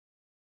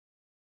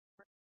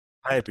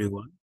Hi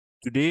everyone.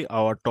 Today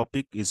our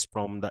topic is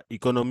from the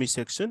economy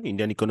section,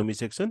 Indian economy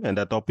section, and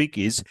the topic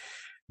is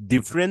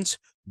difference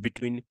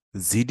between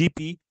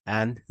GDP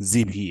and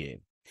GVA.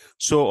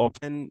 So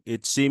often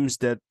it seems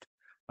that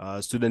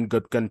students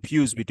got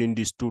confused between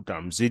these two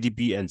terms,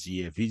 GDP and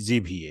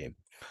GVA.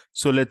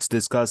 So let's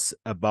discuss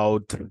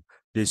about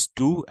these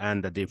two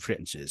and the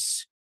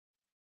differences.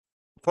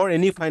 For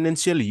any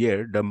financial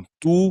year, the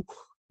two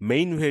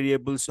main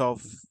variables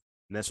of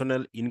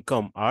national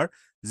income are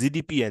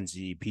GDP and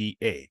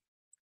GVA.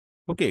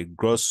 Okay,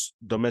 gross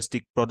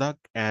domestic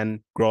product and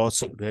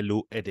gross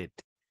value added.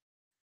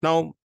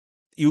 Now,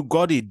 you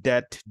got it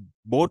that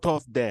both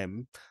of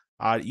them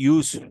are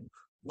used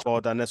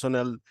for the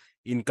national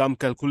income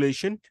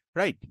calculation,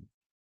 right?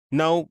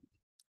 Now,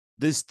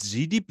 this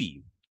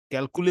GDP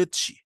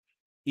calculates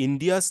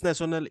India's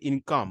national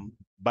income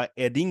by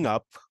adding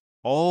up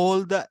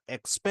all the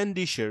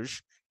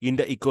expenditures in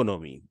the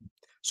economy.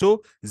 So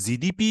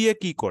GDP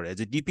কি কৰে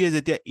GDP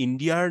যেতিয়া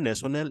ইণ্ডিয়াৰ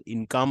national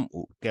income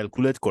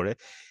calculate কৰে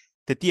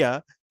তেতিয়া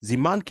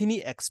যিমানখিনি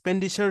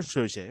এক্সপেন্ডিচাৰ্ছ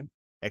হৈছে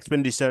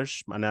এক্সপেন্ডিচাৰ্ছ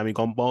মানে আমি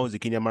গম পাওঁ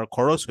যিখিনি আমাৰ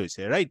খৰচ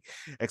হৈছে ৰাইট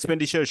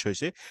এক্সপেন্ডিচাৰ্ছ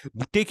হৈছে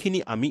গোটেইখিনি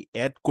আমি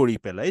এড কৰি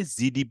পেলাই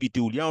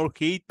জিডিপিটো উলিয়াওঁ আৰু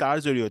সেই তাৰ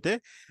জৰিয়তে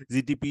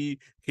জিডিপি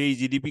সেই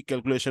জিডিপি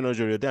ক্যালকুলেশ্যনৰ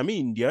জৰিয়তে আমি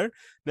ইণ্ডিয়াৰ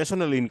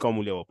নেশ্যনেল ইনকাম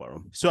উলিয়াব পাৰোঁ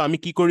সো আমি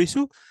কি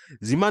কৰিছোঁ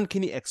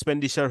যিমানখিনি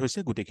এক্সপেন্ডিচাৰ হৈছে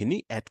গোটেইখিনি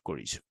এড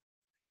কৰিছোঁ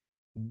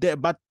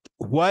but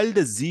while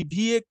the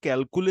GVA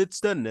calculates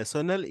the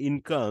national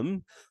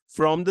income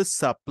from the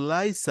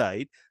supply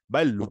side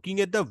by looking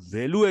at the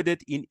value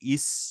added in each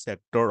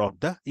sector of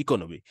the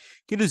economy.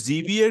 কিন্তু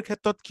GVA এর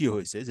ক্ষেত্ৰত কি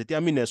হৈছে যেতিয়া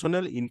আমি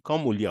ন্যাশনাল ইনকাম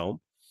উলিয়াও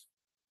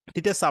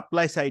তেতিয়া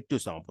সাপ্লাই সাইডটো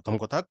চাওঁ প্ৰথম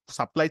কথা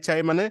সাপ্লাই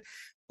চাই মানে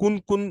কোন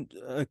কোন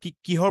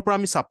কিহৰ পৰা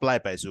আমি সাপ্লাই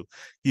পাইছো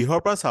কিহৰ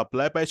পৰা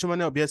সাপ্লাই পাইছো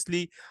মানে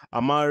অবভিয়াসলি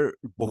আমাৰ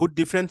বহুত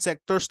ডিফাৰেন্ট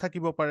সেক্টৰস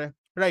থাকিব পাৰে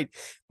ৰাইট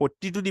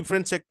প্ৰতিটো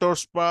ডিফাৰেন্ট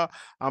সেক্টৰস পৰা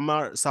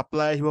আমাৰ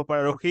সাপ্লাই আহিব পাৰে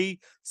আৰু সেই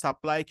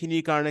সাপ্লাই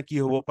খিনিৰ কাৰণে কি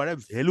হ'ব পাৰে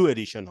ভ্যালু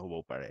এডিশন হ'ব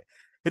পাৰে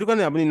সেইটো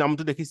কাৰণে আপুনি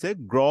নামটো দেখিছে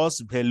গ্ৰছ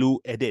ভ্যালু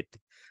এডেড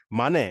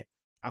মানে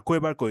আকৌ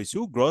এবাৰ কৈছো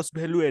গ্ৰছ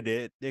ভ্যালু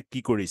এডেড কি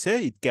কৰিছে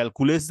it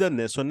ক্যালকুলেটস the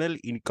national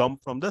income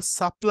from the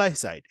supply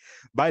side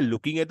by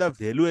looking at the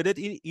value added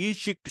in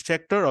each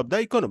sector of the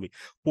economy.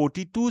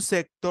 প্ৰতিটো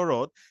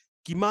সেক্টৰত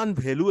কিমান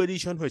ভ্যালু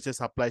এডিশন হৈছে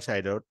সাপ্লাই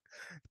সাইডত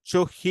সো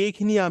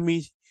সেইখিনি আমি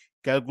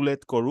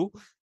ক্যালকুলেট কৰো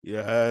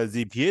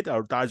জিভিএত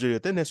আৰু তাৰ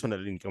জৰিয়তে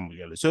নেশ্যনেল ইনকাম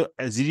উলিয়ালো সো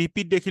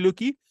জিডিপিত দেখিলো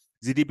কি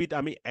জিডিপিত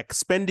আমি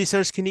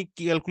এক্সপেন্ডিচাৰ্ছ খিনি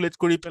ক্যালকুলেট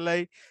কৰি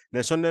পেলাই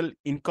নেশ্যনেল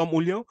ইনকাম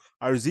উলিয়াও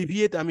আৰু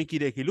জিভিএত আমি কি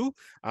দেখিলো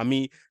আমি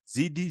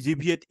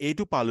জিভিএত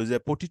এইটো পালো যে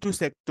প্ৰতিটো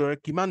সেক্টৰে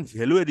কিমান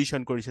ভ্যালু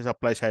এডিশন কৰিছে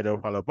সাপ্লাই সাইডৰ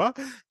ফালৰ পৰা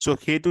সো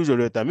সেইটোৰ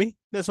জৰিয়তে আমি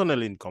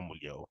নেশ্যনেল ইনকাম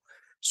উলিয়াও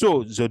সো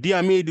যদি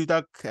আমি এই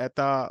দুটাক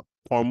এটা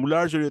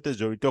ফৰ্মুলাৰ জৰিয়তে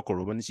জড়িত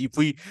কৰো মানে if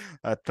we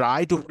try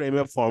to frame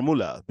a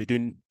formula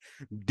between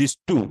these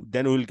two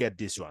then we will get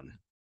this one.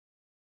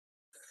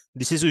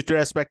 This is with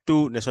respect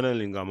to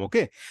national income,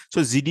 okay?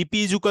 So GDP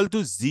is equal to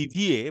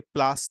GVA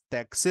plus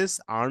taxes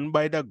earned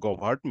by the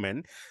government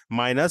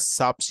minus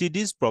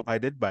subsidies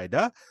provided by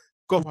the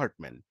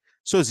government.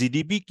 So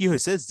GDP কি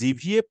হৈছে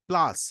GVA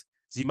plus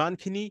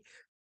যিমানখিনি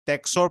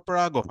টেক্সৰ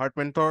পৰা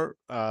গভৰ্ণমেন্টৰ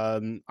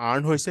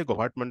আৰ্ন হৈছে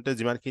গভৰ্ণমেন্টে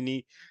যিমানখিনি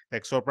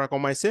টেক্সৰ পৰা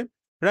কমাইছে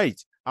right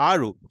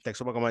আৰু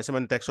টেক্সৰ পৰা কমাইছে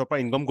মানে টেক্সৰ পৰা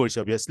ইনকাম কৰিছে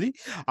অবভিয়াসলি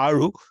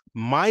আৰু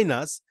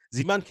মাইনাস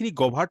যিমানখিনি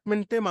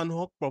গভৰ্ণমেন্টে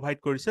মানুহক প্ৰভাইড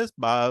কৰিছে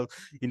বা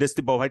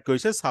ইণ্ডাষ্ট্ৰি প্ৰভাইড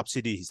কৰিছে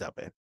সাবসিডি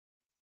হিচাপে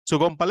সো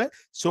গম পালে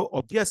সো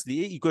অবভিয়াসলি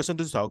এই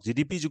ইকুৱেশ্যনটো চাওক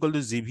GDP is equal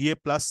to জিভিএ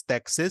plus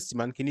taxes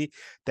যিমানখিনি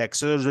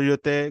টেক্সৰ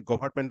জৰিয়তে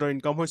গভৰ্ণমেন্টৰ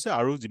ইনকাম হৈছে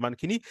আৰু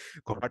যিমানখিনি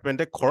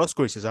গভৰ্ণমেন্টে খৰচ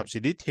কৰিছে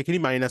সাবসিডিত সেইখিনি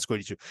মাইনাস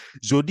কৰিছো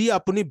যদি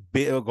আপুনি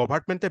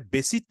গভৰ্ণমেন্টে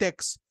বেছি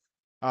টেক্স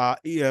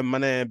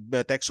মানে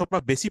টেক্সৰ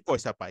পৰা বেছি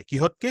পইচা পায়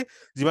কিহতকে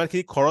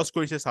যিমানখিনি খৰচ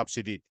কৰিছে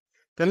সাবসিডিত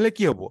তেনেহলে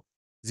কি হ'ব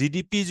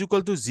GDP is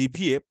equal to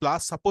জিভিএ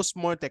plus suppose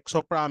মই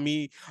টেক্সৰ পৰা আমি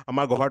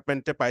আমাৰ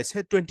গভৰ্ণমেন্টে পাইছে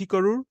 20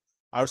 কৰোৰ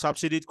আৰু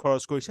সাবসিডিত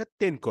খৰচ কৰিছে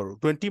 10 কৰোৰ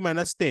 20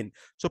 minus 10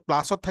 সো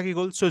প্লাছত থাকি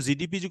গল so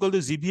GDP is equal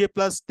to জিভিএ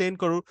plus 10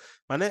 crore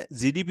মানে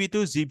জিডিপি টু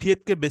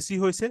জিভিএতকে বেছি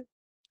হৈছে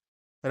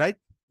ৰাইট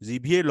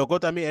জিভিএ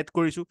লগত আমি এড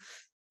কৰিছো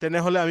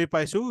তেনেহলে আমি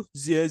পাইছো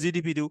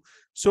জিডিপি টু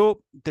সো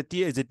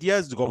তেতিয়া যেতিয়া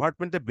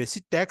গভৰ্ণমেন্টে বেছি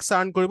ট্যাক্স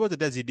আৰ্ন কৰিব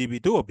তেতিয়া জিডিপি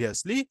টু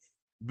অবভিয়াসলি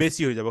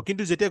বেছি হৈ যাব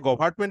কিন্তু যেতিয়া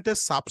গভৰ্ণমেন্টে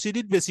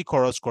সাবসিডিত বেছি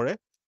খৰচ কৰে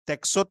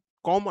ট্যাক্সত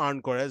কম আৰ্ন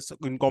কৰে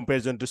ইন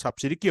কম্পেৰিজন টু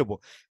সাবসিডি কি হ'ব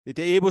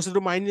তেতিয়া এই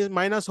বস্তুটো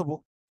মাইনাস হ'ব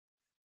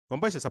গম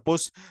পাইছে সাপোজ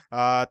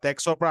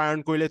টেক্সৰ পৰা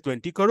আৰ্ন কৰিলে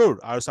 20 কৰোৰ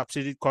আৰু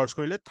সাবসিডিত খৰচ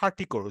কৰিলে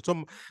 30 crore so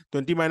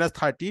 20 minus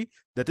 30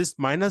 that is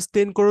minus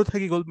 10 crore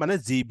থাকি গল মানে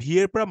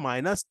জিভিএৰ পৰা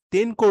minus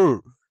 10 কৰোৰ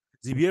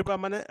জিভিএৰ পৰা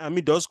মানে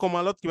আমি 10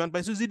 কমালত কিমান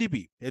পাইছো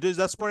জিডিপি এটো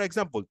জাস্ট ফৰ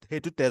এক্সাম্পল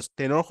হেতু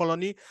 10ৰ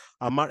খলনি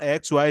আমাৰ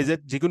এক্স ওয়াই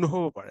জেড যিকোনো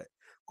হ'ব পাৰে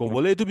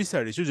কবলে এটো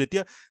বিচাৰিছো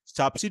যেতিয়া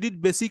সাবসিডিত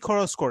বেছি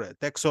খৰচ কৰে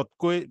টেক্সত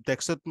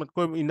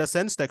ইন দা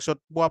সেন্স টেক্সত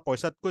পোৱা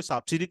পইচাতকৈ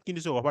সাবসিডিত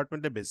কিনিছো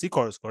গভৰ্ণমেন্টে বেছি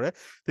খৰচ কৰে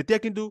তেতিয়া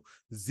কিন্তু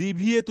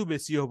জিভিএ টো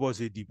বেছি হ'ব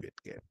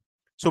জিডিপিতকে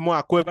So মই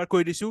আকৌ এবাৰ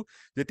কৈ দিছো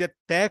যেতিয়া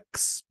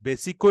ট্যাক্স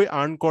বেছিকৈ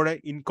আৰ্ন কৰে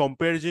ইন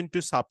কম্পেৰিজন টু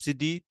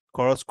সাবসিডি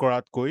খৰচ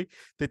কৰাতকৈ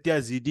তেতিয়া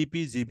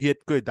জিডিপি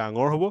জিভিএতকৈ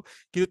ডাঙৰ হ'ব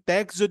কিন্তু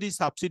ট্যাক্স যদি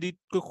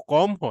সাবসিডিতকৈ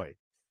কম হয়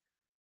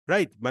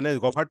ৰাইট মানে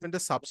গভৰ্ণমেণ্টে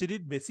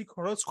সাবসিডিত বেছি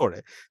খৰচ কৰে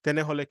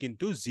তেনেহলে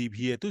কিন্তু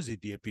জিভিএ টু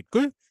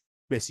জিডিপিতকৈ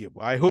বেছি হ'ব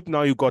I hope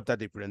now you got the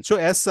difference. So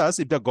as such,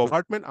 if the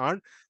government earn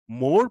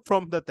more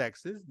from the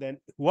taxes than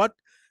what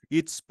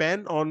it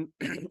spend on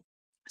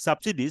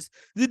subsidies,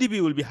 GDP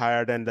will be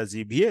higher than the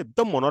GVA.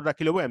 The monot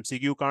rakhi lobo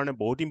MCQ karone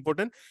bahut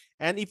important.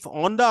 And if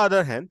on the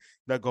other hand,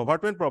 the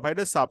government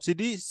provided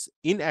subsidies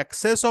in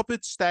excess of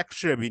its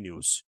tax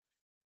revenues,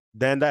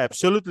 then the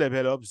absolute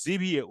level of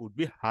GVA would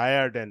be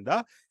higher than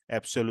the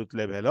absolute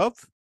level of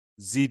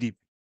GDP.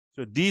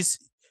 So this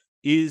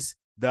is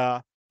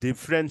the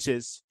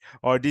differences,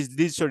 or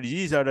these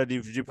are the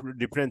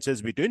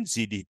differences between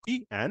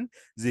GDP and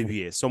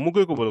GVA. So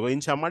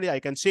in summary, I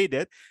can say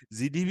that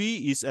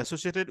GDP is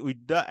associated with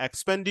the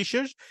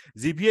expenditures,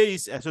 GVA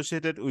is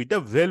associated with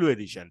the value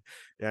addition,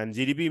 and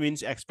GDP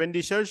means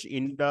expenditures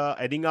in the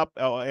adding up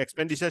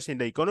expenditures in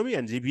the economy,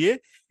 and GVA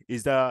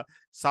is the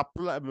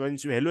supply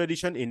means value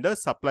addition in the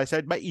supply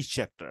side by each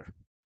sector.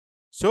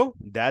 So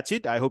that's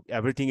it. I hope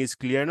everything is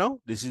clear now.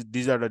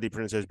 These are the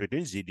differences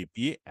between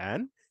GDP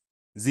and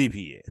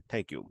GVA.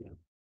 Thank you.